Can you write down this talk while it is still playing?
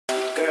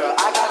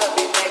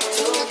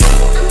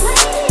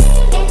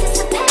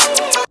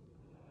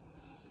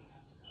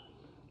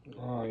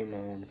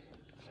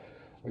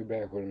We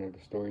back with another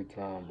story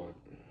time, but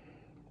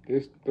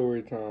this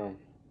story time,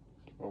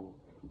 oh,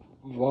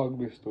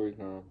 vlogmas story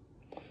time,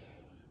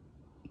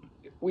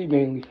 we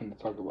mainly finna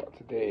talk about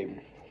today.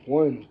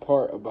 One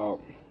part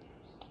about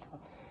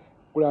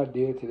what I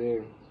did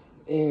today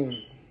and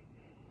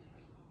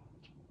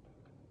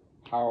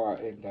how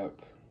I end up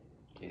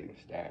getting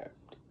stabbed.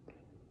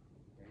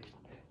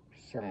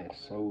 Sounds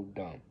so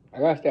dumb. I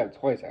got stabbed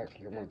twice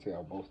actually. I'm gonna tell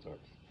y'all both stories.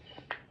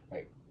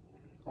 Like,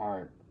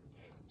 alright.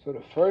 So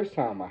the first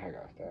time I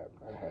got stabbed,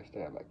 I had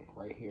stabbed like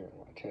right here in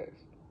my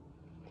chest.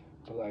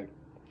 But like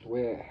the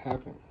way it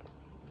happened.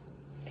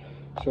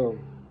 So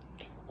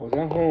I was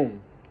at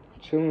home,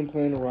 chilling,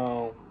 playing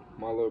around with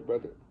my little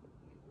brother.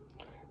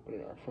 But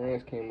then our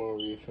friends came over,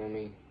 you feel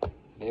me?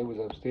 They was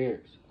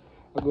upstairs.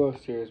 I go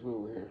upstairs, we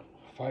were here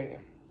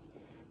fighting.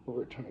 We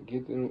were trying to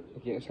get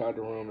inside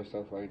the room and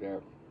stuff like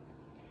that.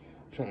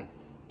 Trying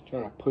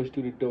to push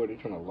through the door. They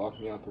trying to lock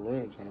me out the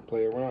room, trying to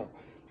play around,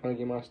 trying to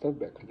get my stuff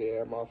back because they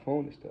had my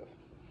phone and stuff.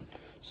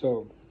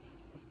 So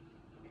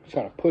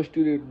trying to push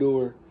through the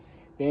door.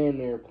 Then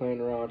they're playing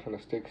around, trying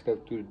to stick stuff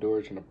through the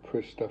door, trying to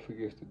push stuff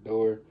against the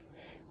door.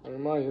 I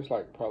remind you, it's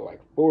like probably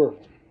like 4 of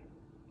them.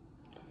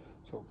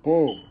 So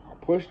boom, I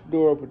push the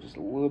door open just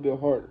a little bit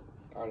harder.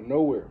 Out of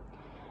nowhere,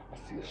 I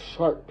see a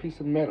sharp piece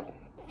of metal.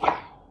 Wow.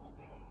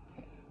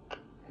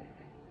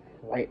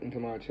 Right into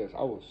my chest.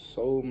 I was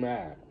so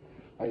mad.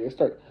 Like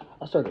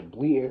I started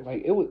bleeding.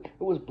 Like it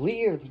was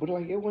bleeding, but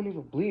like it wasn't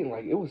even bleeding.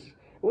 Like it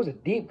was a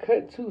deep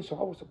cut too. So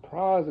I was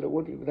surprised that it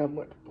wasn't even that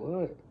much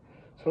blood.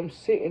 So I'm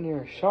sitting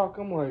there in shock.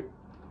 I'm like,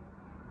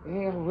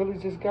 man, I really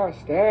just got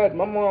stabbed.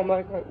 My mom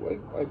like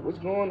what's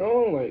going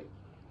on? Like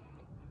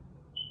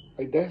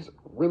that's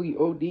really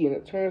OD. And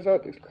it turns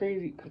out it's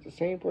crazy because the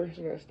same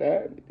person that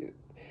stabbed me did.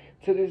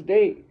 To this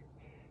day,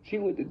 she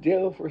went to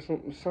jail for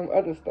some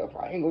other stuff.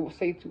 I ain't gonna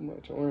say too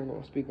much. I ain't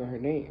gonna speak on her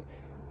name.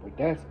 But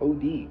that's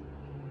OD.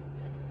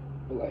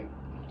 But like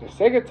the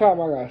second time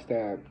I got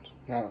stabbed,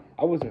 now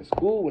I was in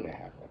school when it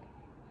happened.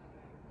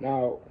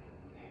 Now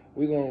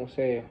we gonna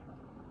say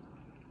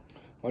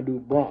my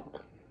dude Bronk.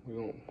 We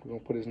gonna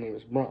put his name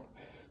as Bronk.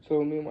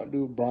 So me and my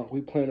dude Bronk,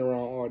 we playing around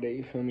all day.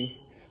 You feel me?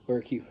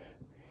 We're keep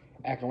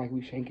acting like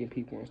we shanking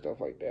people and stuff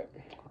like that.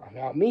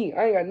 Now me,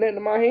 I ain't got nothing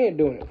in my hand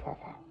doing it.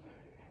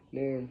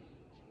 Then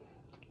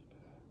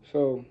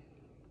so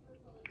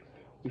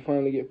we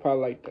finally get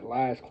probably like the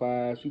last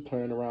class. We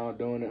playing around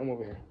doing it. I'm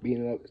over here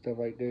beating up and stuff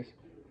like this.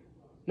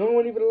 No, it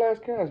wasn't even the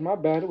last class. My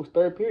bad. It was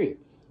third period.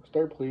 It was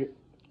third period.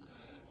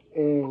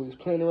 And we was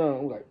playing around.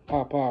 We was like,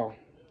 pow.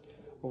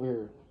 Over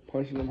here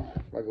punching him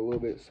like a little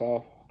bit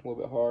soft, a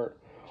little bit hard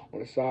on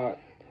the side.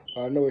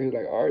 I know he was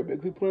like, all right, man,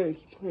 keep playing.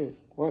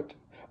 What?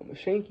 I'm going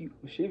to shank you.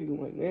 I'm going to shiv you.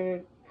 I'm like,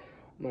 man,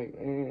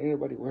 ain't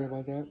nobody worried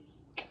about that.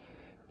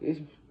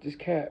 This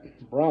cat,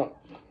 Bronk,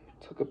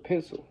 took a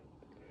pencil.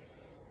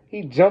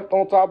 He jumped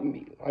on top of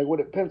me, like with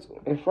a pencil,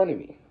 in front of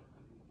me.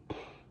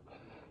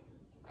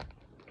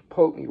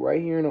 Poked me right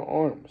here in the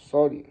arm.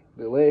 Salty.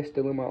 The leg's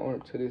still in my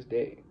arm to this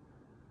day.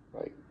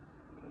 Like,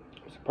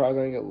 I'm surprised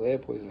I didn't get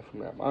lead poisoning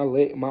from that. My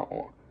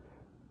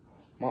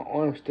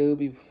arm still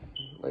be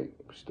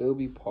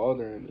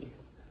bothering me.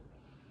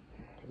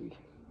 Be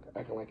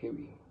acting like it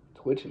be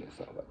twitching or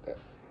something like that.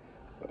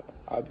 But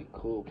I'd be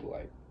cool, but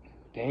like,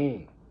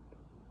 dang,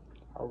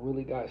 I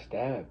really got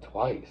stabbed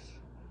twice.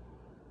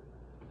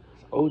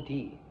 It's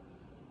OD.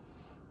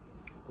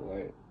 But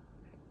like,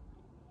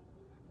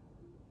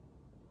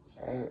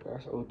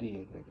 that's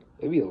OD.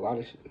 There be a lot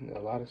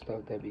of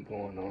stuff that be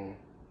going on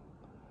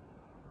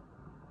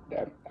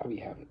that I be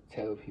having to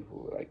tell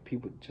people. Like,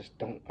 people just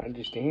don't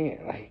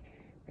understand. Like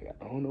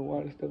I don't know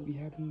why this stuff be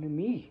happening to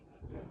me.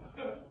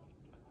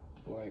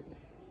 Like,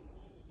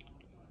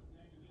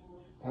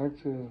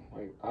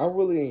 I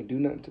really ain't do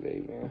nothing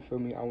today, man. Feel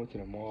me? I went to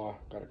the mall,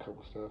 got a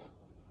couple stuff.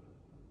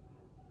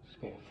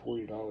 Spent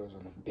 $40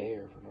 on a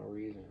bear for no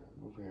reason.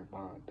 Over here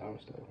buying dumb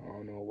stuff. I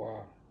don't know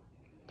why.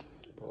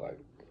 But like,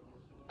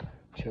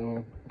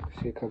 chilling.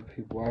 See a couple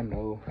people I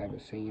know.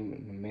 Haven't seen them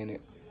in a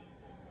minute.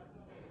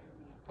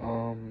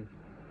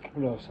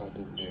 What else I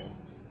do today?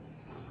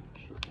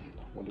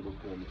 Went to go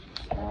get me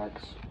some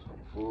snacks,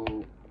 some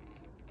food.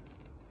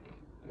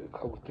 Did a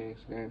couple things,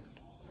 man.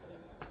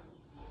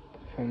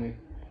 Feel me?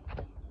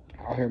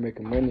 Out here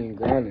making money and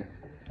grinding.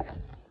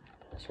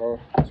 That's all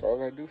I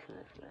gotta do for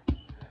it.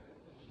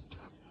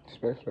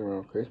 Especially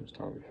around Christmas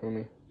time, you feel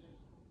me?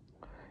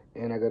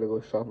 And I gotta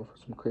go shopping for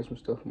some Christmas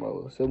stuff for my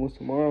little siblings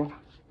tomorrow.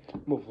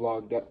 I'm gonna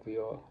vlog that for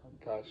y'all. I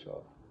got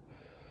y'all.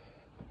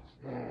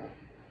 Man,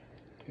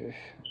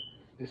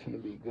 this gonna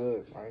be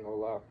good. I ain't gonna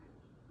lie.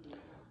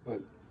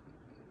 But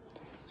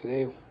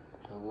today was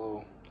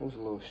a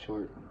little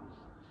short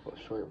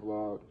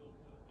vlog.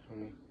 For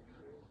me.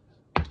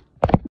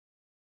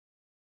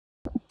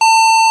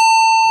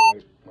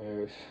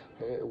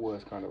 It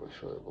was kind of a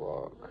short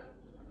vlog.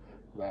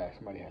 But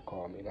somebody had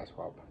called me. That's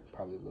why I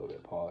probably a little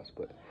bit paused.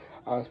 But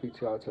I'll speak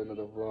to y'all to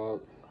another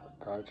vlog.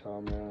 Got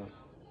y'all, man.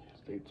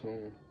 Stay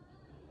tuned.